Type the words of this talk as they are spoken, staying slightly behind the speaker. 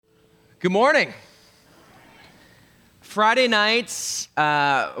Good morning. Friday nights,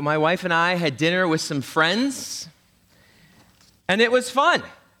 my wife and I had dinner with some friends, and it was fun.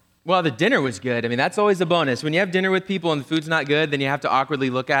 Well, the dinner was good. I mean, that's always a bonus. When you have dinner with people and the food's not good, then you have to awkwardly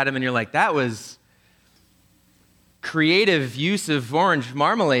look at them, and you're like, that was creative use of orange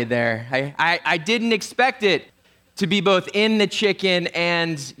marmalade there. I didn't expect it to be both in the chicken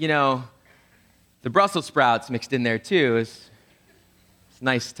and, the Brussels sprouts mixed in there, too. It's a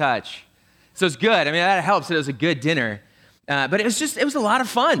nice touch. So it's good. I mean, that helps. It was a good dinner. But it was a lot of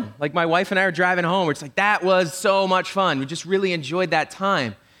fun. Like, my wife and I were driving home. It's like, that was so much fun. We just really enjoyed that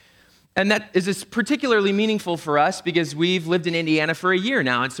time. And that is particularly meaningful for us because we've lived in Indiana for a year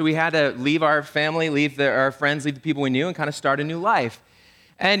now. And so we had to leave our family, leave our friends, leave the people we knew, and kind of start a new life.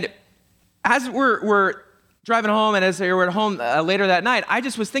 And as we're driving home and as we were at home later that night, I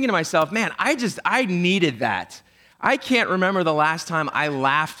just was thinking to myself, man, I needed that. I can't remember the last time I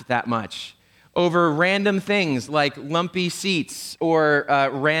laughed that much over random things like lumpy seats or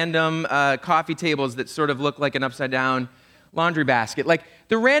random coffee tables that sort of look like an upside-down laundry basket. Like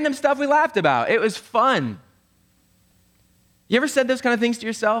the random stuff we laughed about. It was fun. You ever said those kind of things to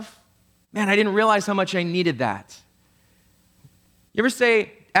yourself? Man, I didn't realize how much I needed that. You ever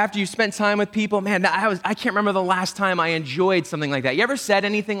say, after you spent time with people, man, I can't remember the last time I enjoyed something like that. You ever said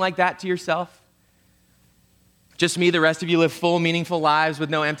anything like that to yourself? Just me, the rest of you live full, meaningful lives with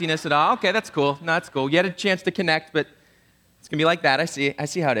no emptiness at all? Okay, that's cool. No, that's cool. You had a chance to connect, but it's going to be like that. I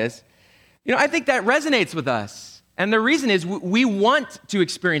see how it is. I think that resonates with us. And the reason is we want to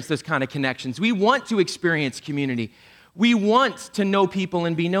experience those kind of connections. We want to experience community. We want to know people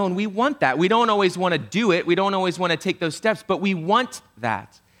and be known. We want that. We don't always want to do it. We don't always want to take those steps, but we want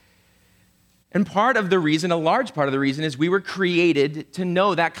that. And a large part of the reason is we were created to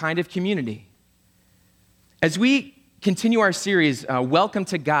know that kind of community. As we continue our series, Welcome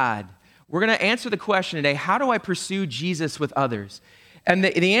to God, we're going to answer the question today, how do I pursue Jesus with others? And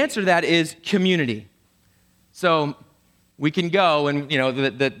the answer to that is community. So we can go and, we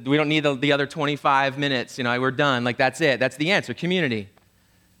don't need the other 25 minutes. We're done. Like, that's it. That's the answer, community.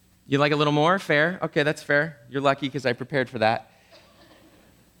 You like a little more? Fair? Okay, that's fair. You're lucky because I prepared for that.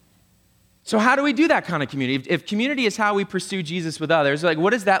 So how do we do that kind of community? If community is how we pursue Jesus with others,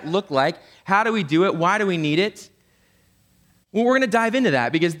 what does that look like? How do we do it? Why do we need it? Well, we're going to dive into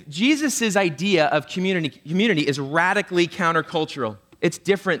that because Jesus' idea of community is radically countercultural. It's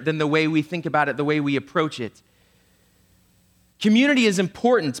different than the way we think about it, the way we approach it. Community is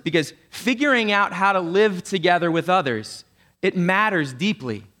important because figuring out how to live together with others, it matters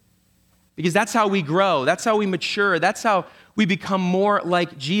deeply because that's how we grow, that's how we mature, that's how we become more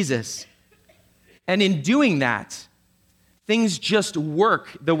like Jesus. And in doing that, things just work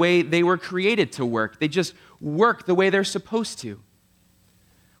the way they were created to work. They just work the way they're supposed to.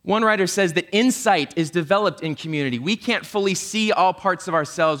 One writer says that insight is developed in community. We can't fully see all parts of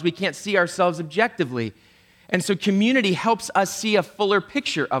ourselves. We can't see ourselves objectively. And so community helps us see a fuller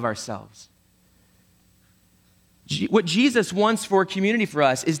picture of ourselves. What Jesus wants for community for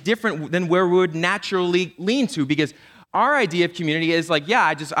us is different than where we would naturally lean to because our idea of community is like,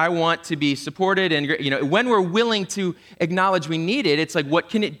 I want to be supported. And, when we're willing to acknowledge we need it, it's like, what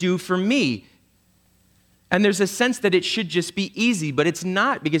can it do for me? And there's a sense that it should just be easy, but it's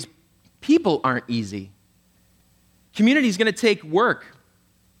not because people aren't easy. Community is going to take work.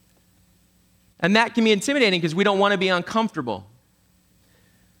 And that can be intimidating because we don't want to be uncomfortable.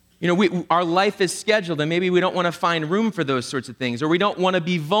 Our life is scheduled, and maybe we don't want to find room for those sorts of things, or we don't want to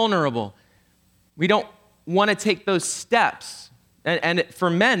be vulnerable. We don't want to take those steps. And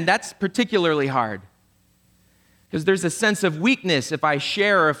for men, that's particularly hard. Because there's a sense of weakness if I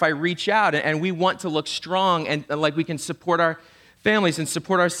share or if I reach out, and we want to look strong and like we can support our families and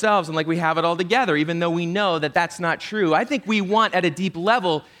support ourselves and like we have it all together, even though we know that that's not true. I think we want at a deep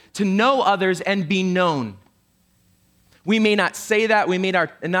level to know others and be known. We may not say that, we may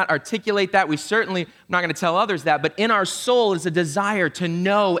not articulate that, I'm not going to tell others that, but in our soul is a desire to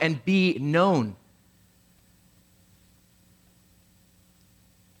know and be known.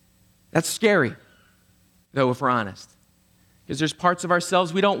 That's scary, though, if we're honest, because there's parts of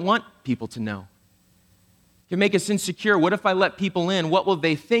ourselves we don't want people to know. It can make us insecure. What if I let people in? What will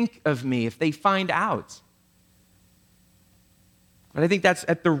they think of me if they find out? But I think that's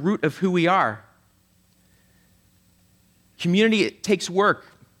at the root of who we are. Community, it takes work,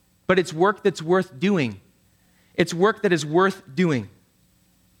 but it's work that's worth doing. It's work that is worth doing.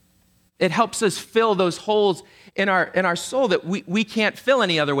 It helps us fill those holes in our soul that we can't fill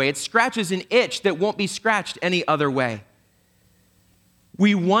any other way. It scratches an itch that won't be scratched any other way.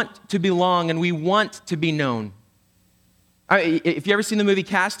 We want to belong and we want to be known. If you ever seen the movie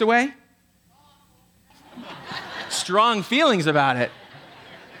Castaway, strong feelings about it.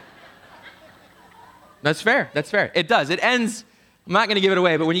 That's fair. It does. It ends, I'm not going to give it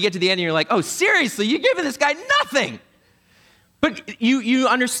away, but when you get to the end, you're like, oh, seriously, you're giving this guy nothing. But you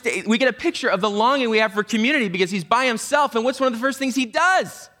understand, we get a picture of the longing we have for community because he's by himself, and what's one of the first things he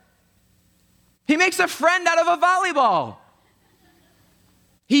does? He makes a friend out of a volleyball.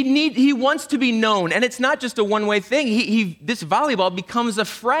 He wants to be known, and it's not just a one-way thing. This volleyball becomes a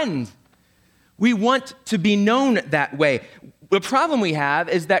friend. We want to be known that way. The problem we have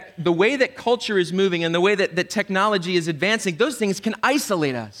is that the way that culture is moving and the way that technology is advancing, those things can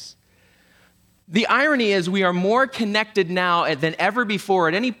isolate us. The irony is we are more connected now than ever before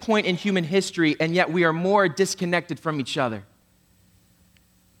at any point in human history, and yet we are more disconnected from each other.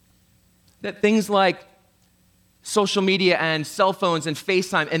 That things like social media and cell phones and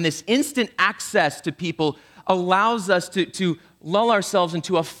FaceTime and this instant access to people allows us to lull ourselves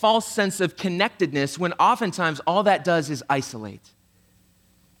into a false sense of connectedness when oftentimes all that does is isolate.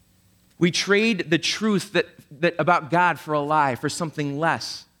 We trade the truth that about God for a lie, for something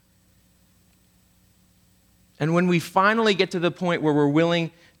less. And when we finally get to the point where we're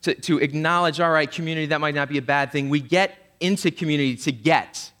willing to acknowledge, all right, community, that might not be a bad thing, we get into community to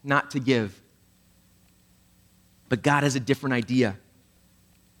get, not to give. But God has a different idea.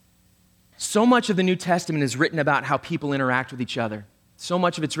 So much of the New Testament is written about how people interact with each other. So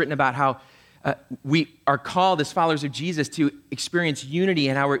much of it's written about how we are called as followers of Jesus to experience unity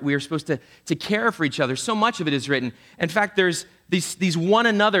and how we are supposed to care for each other. So much of it is written. In fact, there's these one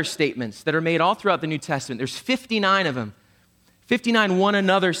another statements that are made all throughout the New Testament. There's 59 of them, 59 one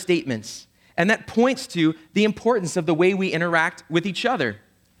another statements. And that points to the importance of the way we interact with each other.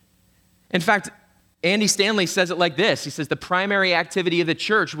 In fact, Andy Stanley says it like this. He says, the primary activity of the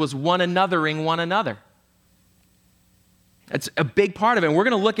church was one anothering one another. That's a big part of it. And we're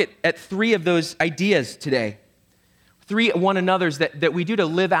going to look at three of those ideas today. Three one another's that we do to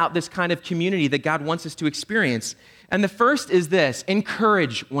live out this kind of community that God wants us to experience. And the first is this: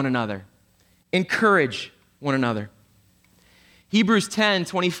 encourage one another. Encourage one another. Hebrews 10,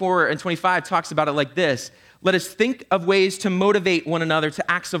 24 and 25 talks about it like this. Let us think of ways to motivate one another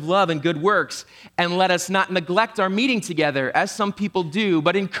to acts of love and good works, and let us not neglect our meeting together, as some people do,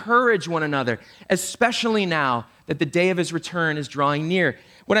 but encourage one another, especially now that the day of his return is drawing near.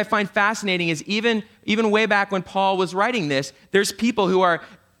 What I find fascinating is even way back when Paul was writing this, there's people who are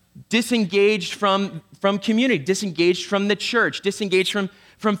disengaged from community, disengaged from the church, disengaged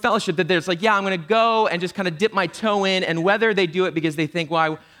from fellowship, that there's like, yeah, I'm going to go and just kind of dip my toe in, and whether they do it because they think,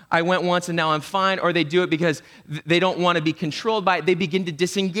 well, I went once and now I'm fine, or they do it because they don't want to be controlled by it, they begin to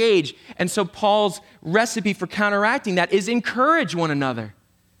disengage. And so Paul's recipe for counteracting that is encourage one another.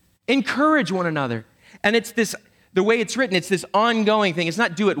 Encourage one another. And it's this, the way it's written, it's this ongoing thing. It's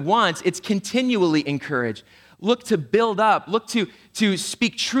not do it once, it's continually encourage. Look to build up, look to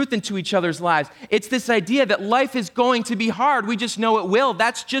speak truth into each other's lives. It's this idea that life is going to be hard. We just know it will.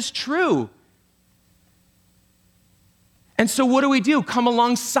 That's just true. And so what do? Come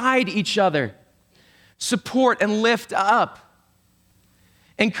alongside each other. Support and lift up.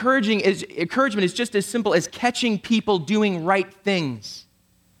 Encouragement is just as simple as catching people doing right things.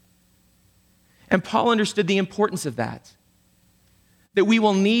 And Paul understood the importance of that. That we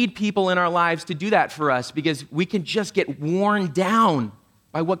will need people in our lives to do that for us because we can just get worn down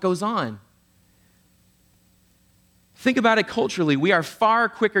by what goes on. Think about it culturally. We are far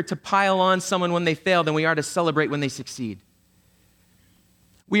quicker to pile on someone when they fail than we are to celebrate when they succeed.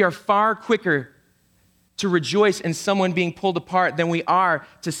 We are far quicker to rejoice in someone being pulled apart than we are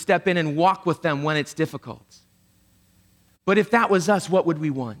to step in and walk with them when it's difficult. But if that was us, what would we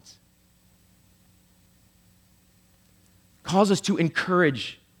want? Calls us to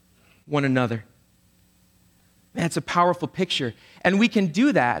encourage one another. Man, it's a powerful picture. And we can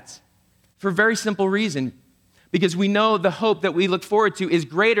do that for a very simple reason. Because we know the hope that we look forward to is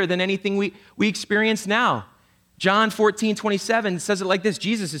greater than anything we experience now. John 14:27 says it like this.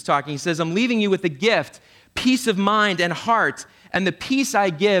 Jesus is talking. He says, I'm leaving you with a gift, peace of mind and heart. And the peace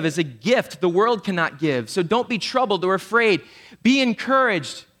I give is a gift the world cannot give. So don't be troubled or afraid. Be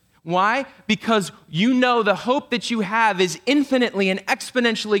encouraged. Why? Because you know the hope that you have is infinitely and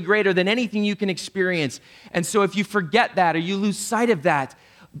exponentially greater than anything you can experience. And so if you forget that or you lose sight of that,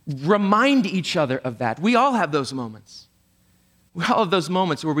 remind each other of that. We all have those moments. We all have those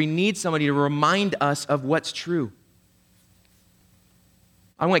moments where we need somebody to remind us of what's true.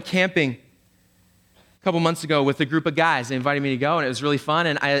 I went camping a couple months ago with a group of guys. They invited me to go, and it was really fun.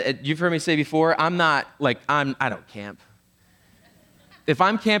 And you've heard me say before, I don't camp. If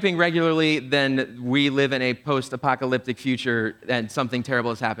I'm camping regularly, then we live in a post-apocalyptic future and something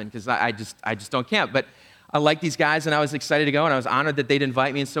terrible has happened because I just don't camp. But I liked these guys, and I was excited to go, and I was honored that they'd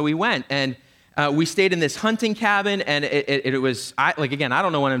invite me, and so we went. And we stayed in this hunting cabin, and it was, again, I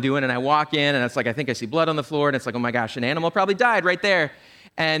don't know what I'm doing, and I walk in, and it's like, I think I see blood on the floor, and it's like, oh my gosh, an animal probably died right there.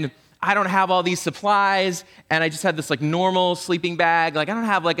 And I don't have all these supplies, and I just had this like normal sleeping bag. Like I don't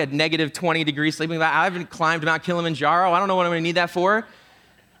have like a negative 20-degree sleeping bag. I haven't climbed Mount Kilimanjaro. I don't know what I'm gonna need that for.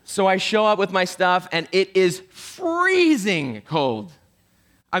 So I show up with my stuff, and it is freezing cold.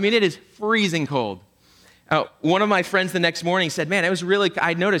 I mean, it is freezing cold. One of my friends the next morning said, man,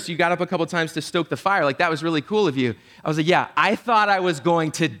 I noticed you got up a couple times to stoke the fire. Like, that was really cool of you. I was like, yeah, I thought I was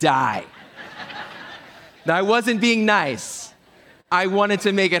going to die. Now, I wasn't being nice. I wanted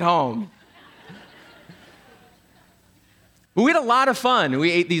to make it home. But we had a lot of fun.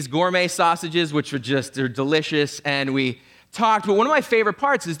 We ate these gourmet sausages, which they're delicious, and we talked. But one of my favorite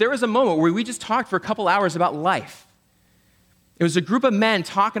parts is there was a moment where we just talked for a couple hours about life. It was a group of men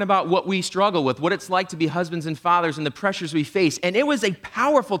talking about what we struggle with, what it's like to be husbands and fathers, and the pressures we face. And it was a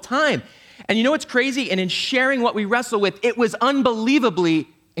powerful time. And you know what's crazy? And in sharing what we wrestle with, it was unbelievably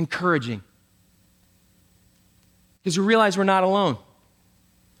encouraging. Because we realize we're not alone.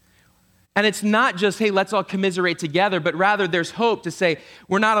 And it's not just, hey, let's all commiserate together, but rather there's hope to say,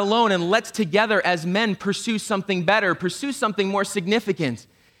 we're not alone, and let's together as men pursue something better, pursue something more significant.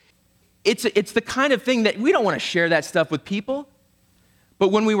 It's the kind of thing that we don't want to share that stuff with people. But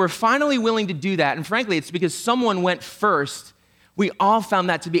when we were finally willing to do that, and frankly, it's because someone went first, we all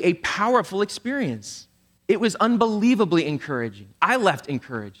found that to be a powerful experience. It was unbelievably encouraging. I left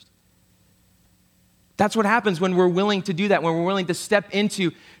encouraged. That's what happens when we're willing to do that, when we're willing to step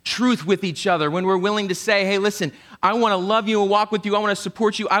into truth with each other, when we're willing to say, hey, listen, I want to love you and walk with you. I want to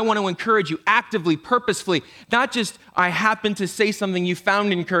support you. I want to encourage you actively, purposefully. Not just, I happen to say something you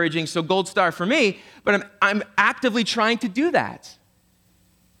found encouraging, so gold star for me, but I'm actively trying to do that.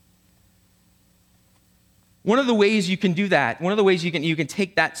 One of the ways you can do that, one of the ways you can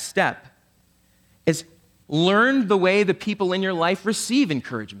take that step is learn the way the people in your life receive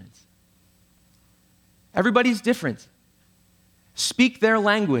encouragement. Everybody's different. Speak their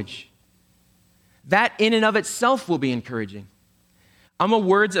language. That in and of itself will be encouraging.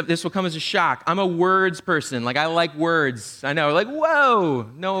 This will come as a shock. I'm a words person. Like, I like words. I know, like, whoa,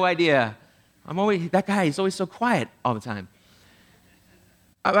 no idea. That guy, he's always so quiet all the time.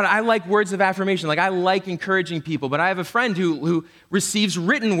 But I like words of affirmation. Like, I like encouraging people. But I have a friend who receives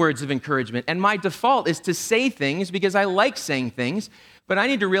written words of encouragement. And my default is to say things because I like saying things. But I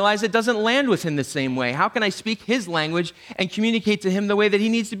need to realize it doesn't land with him the same way. How can I speak his language and communicate to him the way that he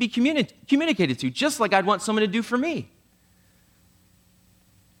needs to be communicated to, just like I'd want someone to do for me?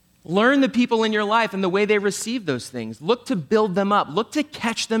 Learn the people in your life and the way they receive those things. Look to build them up. Look to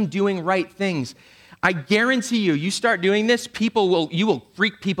catch them doing right things. I guarantee you start doing this, you will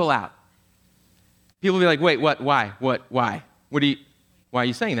freak people out. People will be like, wait, what, why, what, why? Why are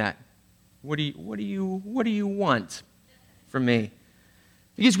you saying that? What do you want from me?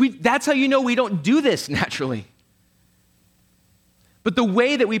 Because that's how you know we don't do this naturally. But the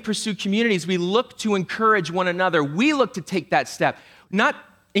way that we pursue communities, we look to encourage one another. We look to take that step, not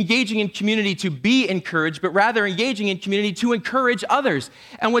engaging in community to be encouraged, but rather engaging in community to encourage others.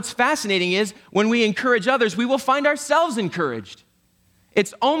 And what's fascinating is when we encourage others, we will find ourselves encouraged.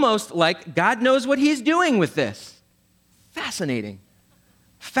 It's almost like God knows what he's doing with this. Fascinating.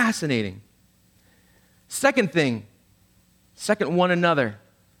 Fascinating. Second, one another.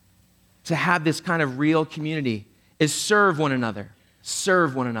 To have this kind of real community is serve one another.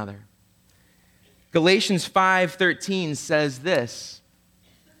 Serve one another. Galatians 5:13 says this,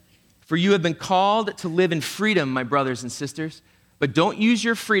 "For you have been called to live in freedom, my brothers and sisters, but don't use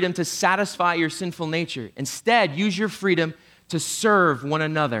your freedom to satisfy your sinful nature. Instead, use your freedom to serve one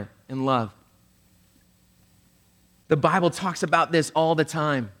another in love." The Bible talks about this all the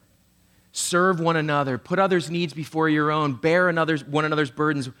time. Serve one another. Put others' needs before your own. Bear one another's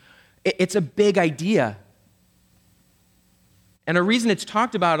burdens. It's a big idea. And a reason it's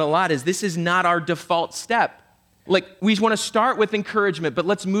talked about a lot is this is not our default step. Like, we want to start with encouragement, but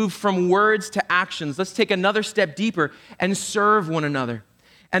let's move from words to actions. Let's take another step deeper and serve one another.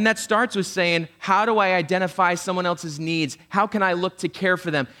 And that starts with saying, how do I identify someone else's needs? How can I look to care for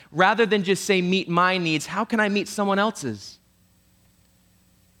them? Rather than just say, meet my needs, how can I meet someone else's?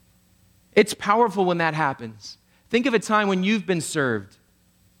 It's powerful when that happens. Think of a time when you've been served.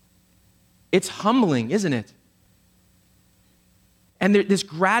 It's humbling, isn't it? And this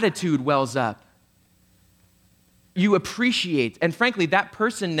gratitude wells up. You appreciate, and frankly, that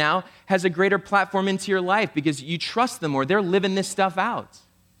person now has a greater platform into your life because you trust them or they're living this stuff out.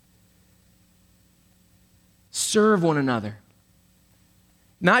 Serve one another.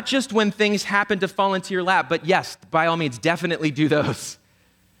 Not just when things happen to fall into your lap, but yes, by all means, definitely do those.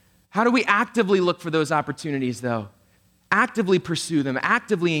 How do we actively look for those opportunities, though? Actively pursue them,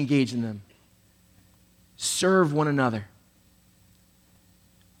 actively engage in them. Serve one another.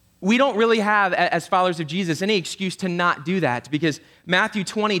 We don't really have, as followers of Jesus, any excuse to not do that, because Matthew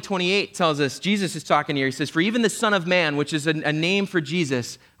 20:28 tells us, Jesus is talking here, he says, "For even the Son of Man," which is a name for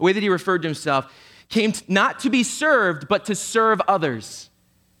Jesus, a way that he referred to himself, came not to be served, but to serve others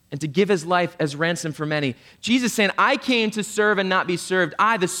and to give his life as ransom for many. Jesus saying, I came to serve and not be served.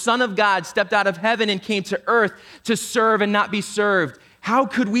 I, the Son of God, stepped out of heaven and came to earth to serve and not be served. How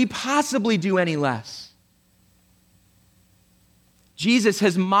could we possibly do any less? Jesus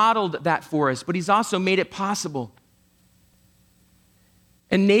has modeled that for us, but he's also made it possible,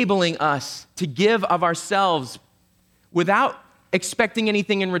 enabling us to give of ourselves without expecting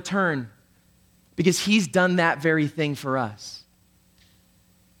anything in return, because he's done that very thing for us.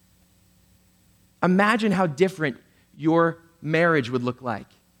 Imagine how different your marriage would look like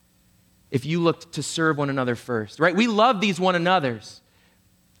if you looked to serve one another first, right? We love these one another's,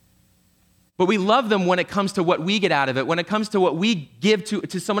 but we love them when it comes to what we get out of it. When it comes to what we give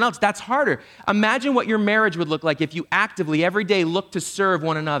to someone else, that's harder. Imagine what your marriage would look like if you actively, every day, look to serve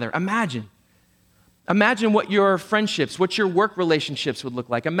one another. Imagine. Imagine what your friendships, what your work relationships would look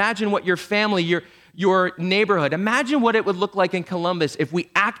like. Imagine what your family, your neighborhood. Imagine what it would look like in Columbus if we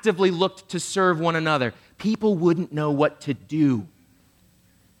actively looked to serve one another. People wouldn't know what to do.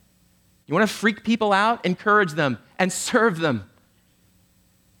 You want to freak people out? Encourage them and serve them.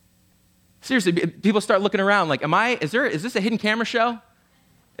 Seriously, people start looking around like, is this a hidden camera show?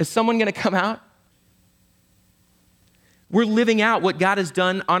 Is someone going to come out? We're living out what God has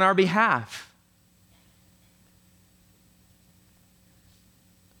done on our behalf.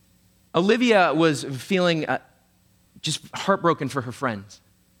 Olivia was feeling just heartbroken for her friends.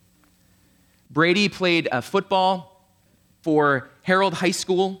 Brady played football for Harold High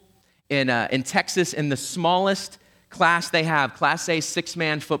School in Texas in the smallest class they have, Class A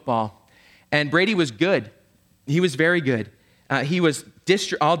 6-man football. And Brady was good. He was very good. He was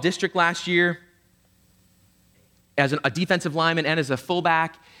all district last year as a defensive lineman and as a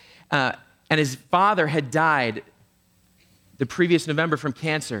fullback. And his father had died the previous November from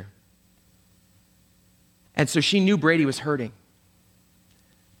cancer. And so she knew Brady was hurting.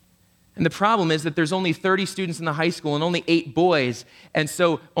 And the problem is that there's only 30 students in the high school and only 8 boys. And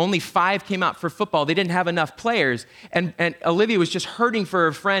so only 5 came out for football. They didn't have enough players. And Olivia was just hurting for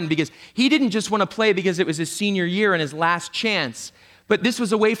her friend because he didn't just want to play because it was his senior year and his last chance. But this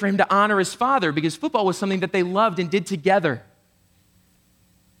was a way for him to honor his father because football was something that they loved and did together.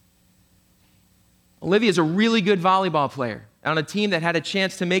 Olivia is a really good volleyball player on a team that had a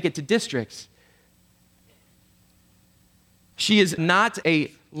chance to make it to districts. She is not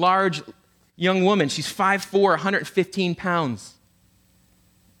a large young woman. She's 5'4", 115 pounds.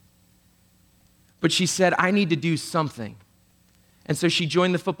 But she said, I need to do something. And so she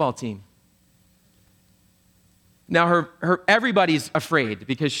joined the football team. Now everybody's afraid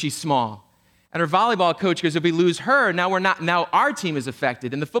because she's small. And her volleyball coach goes, if we lose her, now our team is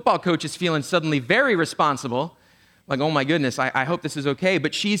affected. And the football coach is feeling suddenly very responsible. Like, oh my goodness, I hope this is okay.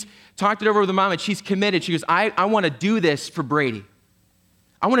 But she's talked it over with her mom and she's committed. She goes, I want to do this for Brady.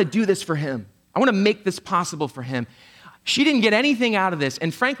 I want to do this for him. I want to make this possible for him. She didn't get anything out of this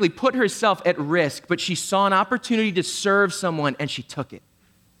and frankly put herself at risk, but she saw an opportunity to serve someone and she took it.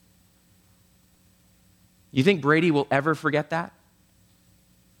 You think Brady will ever forget that?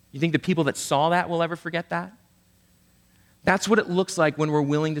 You think the people that saw that will ever forget that? That's what it looks like when we're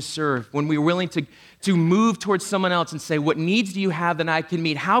willing to serve, when we're willing to move towards someone else and say, what needs do you have that I can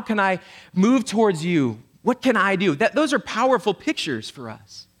meet? How can I move towards you? What can I do? Those are powerful pictures for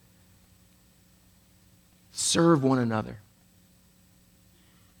us. Serve one another.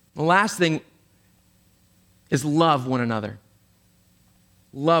 The last thing is love one another.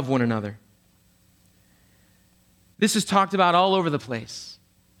 Love one another. This is talked about all over the place.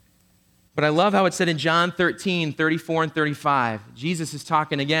 But I love how it said in John 13, 34 and 35. Jesus is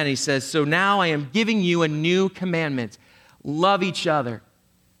talking again. He says, so now I am giving you a new commandment. Love each other.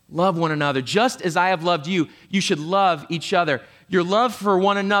 Love one another. Just as I have loved you, you should love each other. Your love for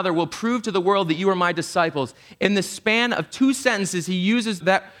one another will prove to the world that you are my disciples. In the span of 2 sentences, he uses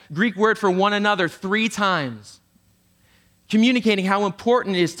that Greek word for one another 3 times, communicating how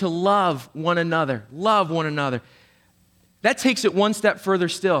important it is to love one another. Love one another. That takes it one step further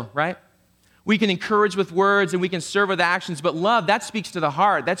still, right? We can encourage with words and we can serve with actions, but love, that speaks to the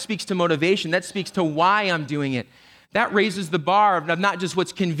heart. That speaks to motivation. That speaks to why I'm doing it. That raises the bar of not just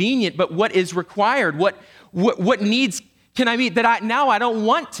what's convenient, but what is required, what needs can I meet that I don't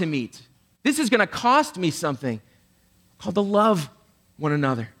want to meet? This is going to cost me something. Called to love one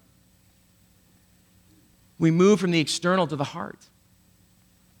another. We move from the external to the heart.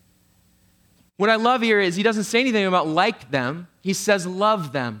 What I love here is he doesn't say anything about like them. He says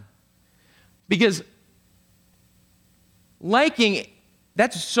love them. Because liking,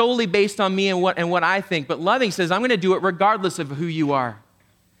 that's solely based on me and what I think. But loving says, I'm going to do it regardless of who you are.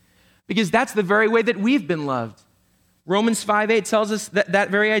 Because that's the very way that we've been loved. Romans 5:8 tells us that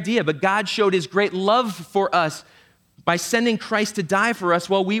very idea. But God showed his great love for us by sending Christ to die for us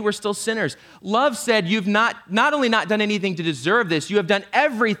while we were still sinners. Love said, you've not only not done anything to deserve this, you have done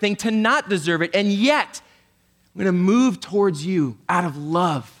everything to not deserve it. And yet, I'm going to move towards you out of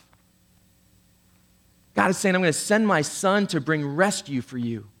love. God is saying, I'm going to send my son to bring rescue for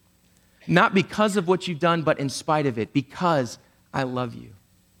you. Not because of what you've done, but in spite of it, because I love you.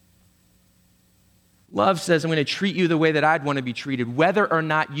 Love says, I'm going to treat you the way that I'd want to be treated, whether or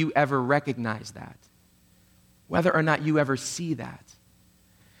not you ever recognize that. Whether or not you ever see that.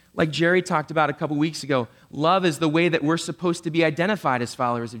 Like Jerry talked about a couple weeks ago, love is the way that we're supposed to be identified as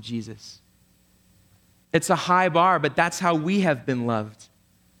followers of Jesus. It's a high bar, but that's how we have been loved.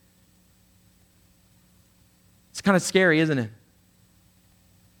 It's kind of scary, isn't it?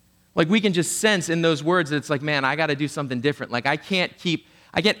 Like we can just sense in those words that it's like, man, I got to do something different. Like I can't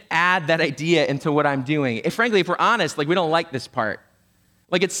add that idea into what I'm doing. Frankly, if we're honest, like we don't like this part.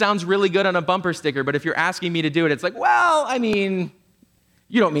 Like it sounds really good on a bumper sticker, but if you're asking me to do it, it's like, well, I mean,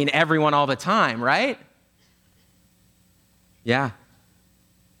 you don't mean everyone all the time, right? Yeah.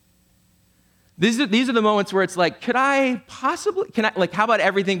 These are the moments where it's like, how about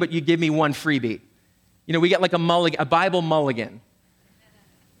everything but you give me one freebie? You know, we get like a Bible mulligan.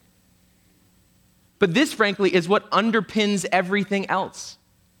 But this, frankly, is what underpins everything else.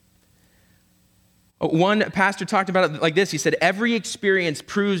 One pastor talked about it like this. He said, every experience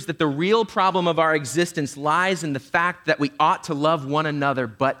proves that the real problem of our existence lies in the fact that we ought to love one another,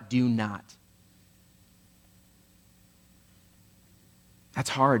 but do not.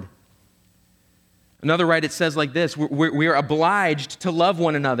 That's hard. Another writer says like this, we are obliged to love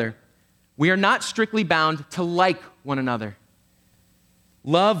one another. We are not strictly bound to like one another.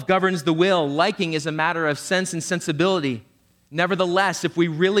 Love governs the will. Liking is a matter of sense and sensibility. Nevertheless, if we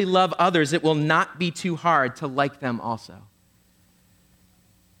really love others, it will not be too hard to like them also.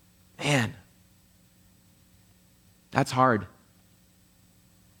 Man, that's hard.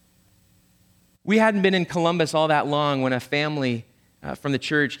 We hadn't been in Columbus all that long when a family from the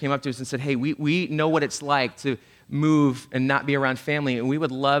church came up to us and said, hey, we know what it's like to move and not be around family, and we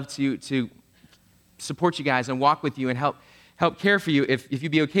would love to support you guys and walk with you and help care for you if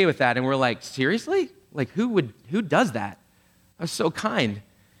you'd be okay with that. And we're like, seriously? Like, who does that? That's so kind.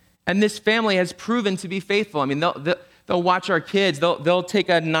 And this family has proven to be faithful. I mean, they'll watch our kids. They'll take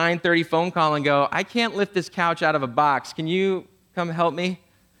a 9:30 phone call and go, I can't lift this couch out of a box. Can you come help me?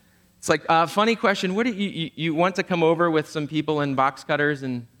 It's like, funny question. What do you want to come over with some people in box cutters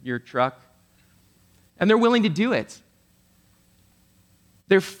in your truck? And they're willing to do it.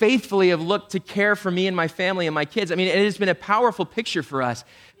 They're faithfully have looked to care for me and my family and my kids. I mean, it has been a powerful picture for us.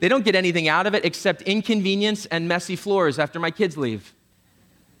 They don't get anything out of it except inconvenience and messy floors after my kids leave.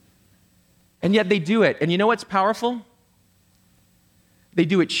 And yet they do it. And you know what's powerful? They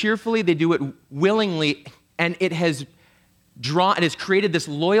do it cheerfully, they do it willingly, and it has created this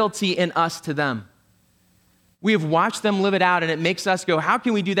loyalty in us to them. We have watched them live it out, and it makes us go, how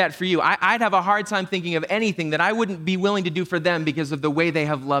can we do that for you? I'd have a hard time thinking of anything that I wouldn't be willing to do for them because of the way they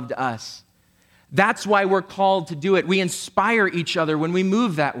have loved us. That's why we're called to do it. We inspire each other when we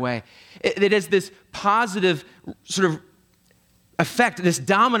move that way. It is this positive sort of effect, this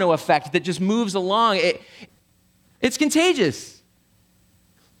domino effect that just moves along. It's contagious.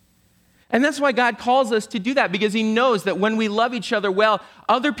 And that's why God calls us to do that, because he knows that when we love each other well,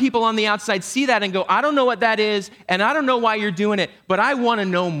 other people on the outside see that and go, I don't know what that is, and I don't know why you're doing it, but I want to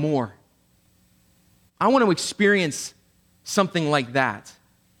know more. I want to experience something like that.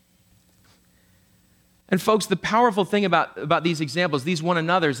 And folks, the powerful thing about these examples, these one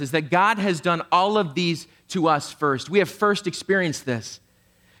another's, is that God has done all of these to us first. We have first experienced this.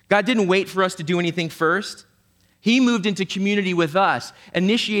 God didn't wait for us to do anything first. He moved into community with us,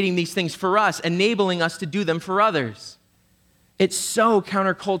 initiating these things for us, enabling us to do them for others. It's so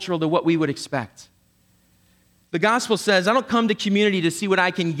countercultural to what we would expect. The gospel says, I don't come to community to see what I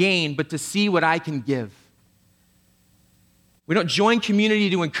can gain, but to see what I can give. We don't join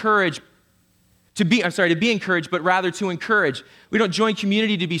community to be encouraged, but rather to encourage. We don't join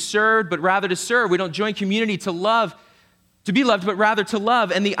community to be served, but rather to serve. We don't join community to be loved, but rather to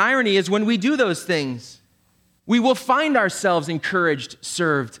love. And the irony is when we do those things, we will find ourselves encouraged,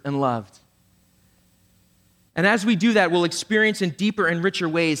 served, and loved. And as we do that, we'll experience in deeper and richer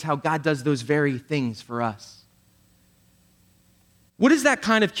ways how God does those very things for us. What does that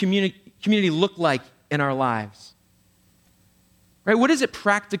kind of community look like in our lives? Right? What does it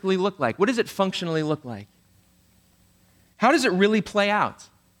practically look like? What does it functionally look like? How does it really play out?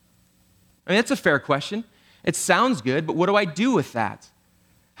 I mean, that's a fair question. It sounds good, but what do I do with that?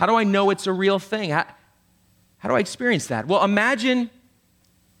 How do I know it's a real thing? How do I experience that? Well, imagine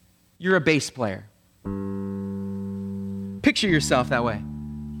you're a bass player. Picture yourself that way.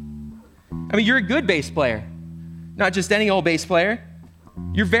 I mean, you're a good bass player, not just any old bass player.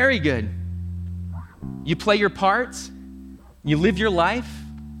 You're very good. You play your parts, you live your life,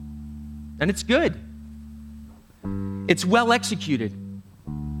 and it's good. It's well executed.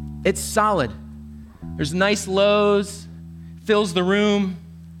 It's solid. There's nice lows, fills the room.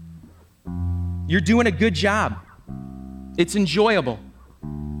 You're doing a good job. It's enjoyable.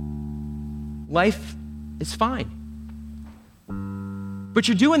 Life is fine. But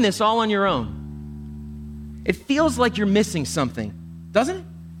you're doing this all on your own. It feels like you're missing something, doesn't it?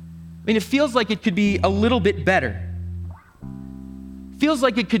 I mean, it feels like it could be a little bit better. It feels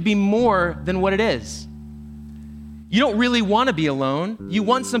like it could be more than what it is. You don't really want to be alone. You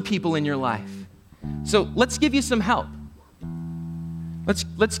want some people in your life. So let's give you some help.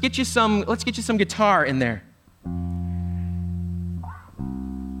 Let's get you some guitar in there.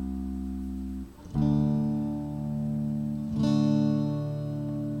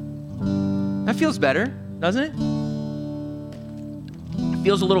 That feels better, doesn't it? It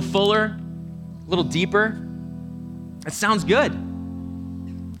feels a little fuller, a little deeper. It sounds good.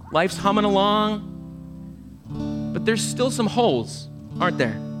 Life's humming along, but there's still some holes, aren't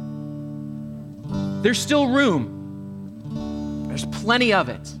there? There's still room. There's plenty of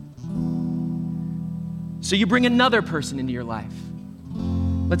it. So you bring another person into your life.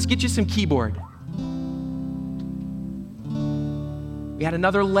 Let's get you some keyboard. We add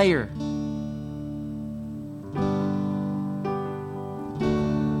another layer.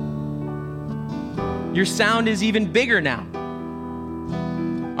 Your sound is even bigger now.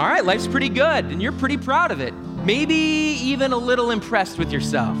 All right, life's pretty good, and you're pretty proud of it. Maybe even a little impressed with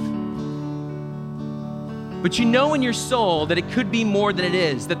yourself. But you know in your soul that it could be more than it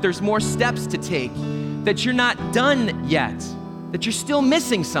is, that there's more steps to take, that you're not done yet, that you're still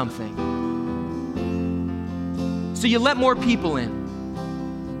missing something. So you let more people in.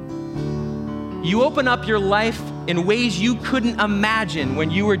 You open up your life in ways you couldn't imagine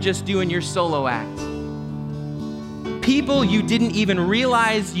when you were just doing your solo act. People you didn't even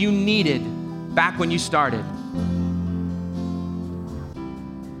realize you needed back when you started.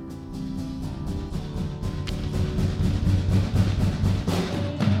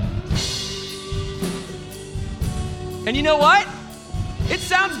 And you know what? It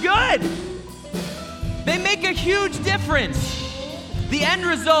sounds good. They make a huge difference. The end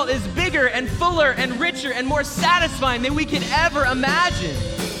result is bigger and fuller and richer and more satisfying than we could ever imagine.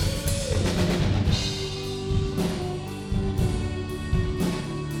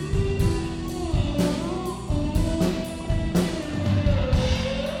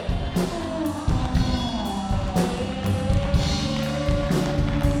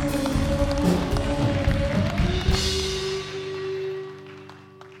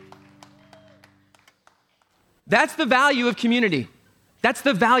 That's the value of community. That's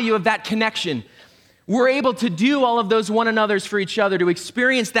the value of that connection. We're able to do all of those one another's for each other, to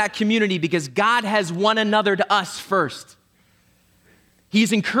experience that community because God has one another to us first.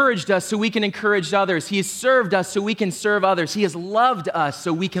 He's encouraged us so we can encourage others. He has served us so we can serve others. He has loved us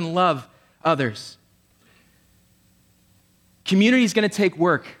so we can love others. Community is going to take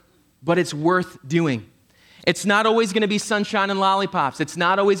work, but it's worth doing. It's not always going to be sunshine and lollipops. It's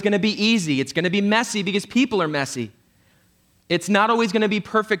not always going to be easy. It's going to be messy because people are messy. It's not always going to be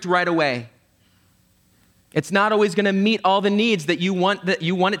perfect right away. It's not always going to meet all the needs that you want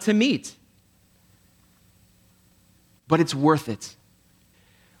it to meet. But it's worth it.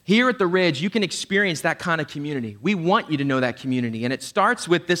 Here at the Ridge, you can experience that kind of community. We want you to know that community, and it starts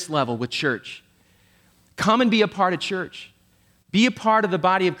with this level, with church. Come and be a part of church. Be a part of the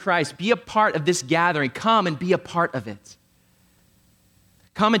body of Christ. Be a part of this gathering. Come and be a part of it.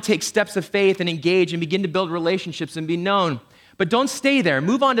 Come and take steps of faith and engage and begin to build relationships and be known. But don't stay there.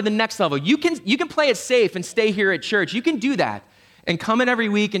 Move on to the next level. You can play it safe and stay here at church. You can do that and come in every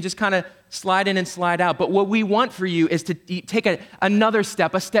week and just kind of slide in and slide out. But what we want for you is to take another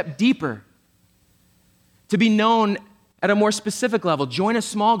step, a step deeper, to be known at a more specific level. Join a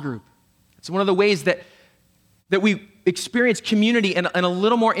small group. It's one of the ways that we experience community in a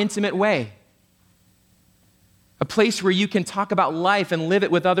little more intimate way. a place where you can talk about life and live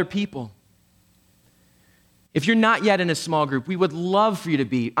it with other people. If you're not yet in a small group, we would love for you to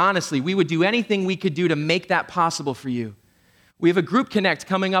be. Honestly, we would do anything we could do to make that possible for you. We have a group connect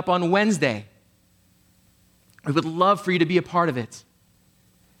coming up on Wednesday. We would love for you to be a part of it.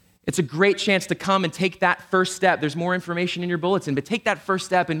 It's a great chance to come and take that first step. There's more information in your bulletin, but take that first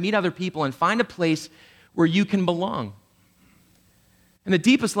step and meet other people and find a place where you can belong. And the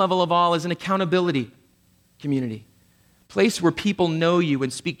deepest level of all is an accountability community, a place where people know you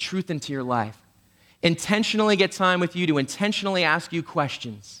and speak truth into your life, intentionally get time with you to intentionally ask you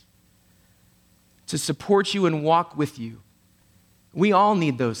questions, to support you and walk with you. We all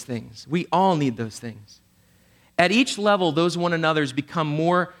need those things. We all need those things. At each level, those one another's become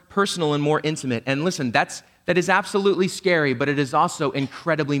more personal and more intimate. And listen, that is absolutely scary, but it is also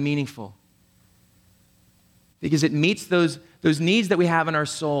incredibly meaningful. Because it meets those needs that we have in our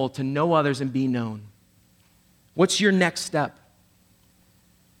soul to know others and be known. What's your next step?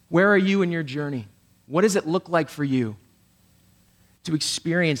 Where are you in your journey? What does it look like for you to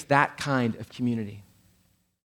experience that kind of community?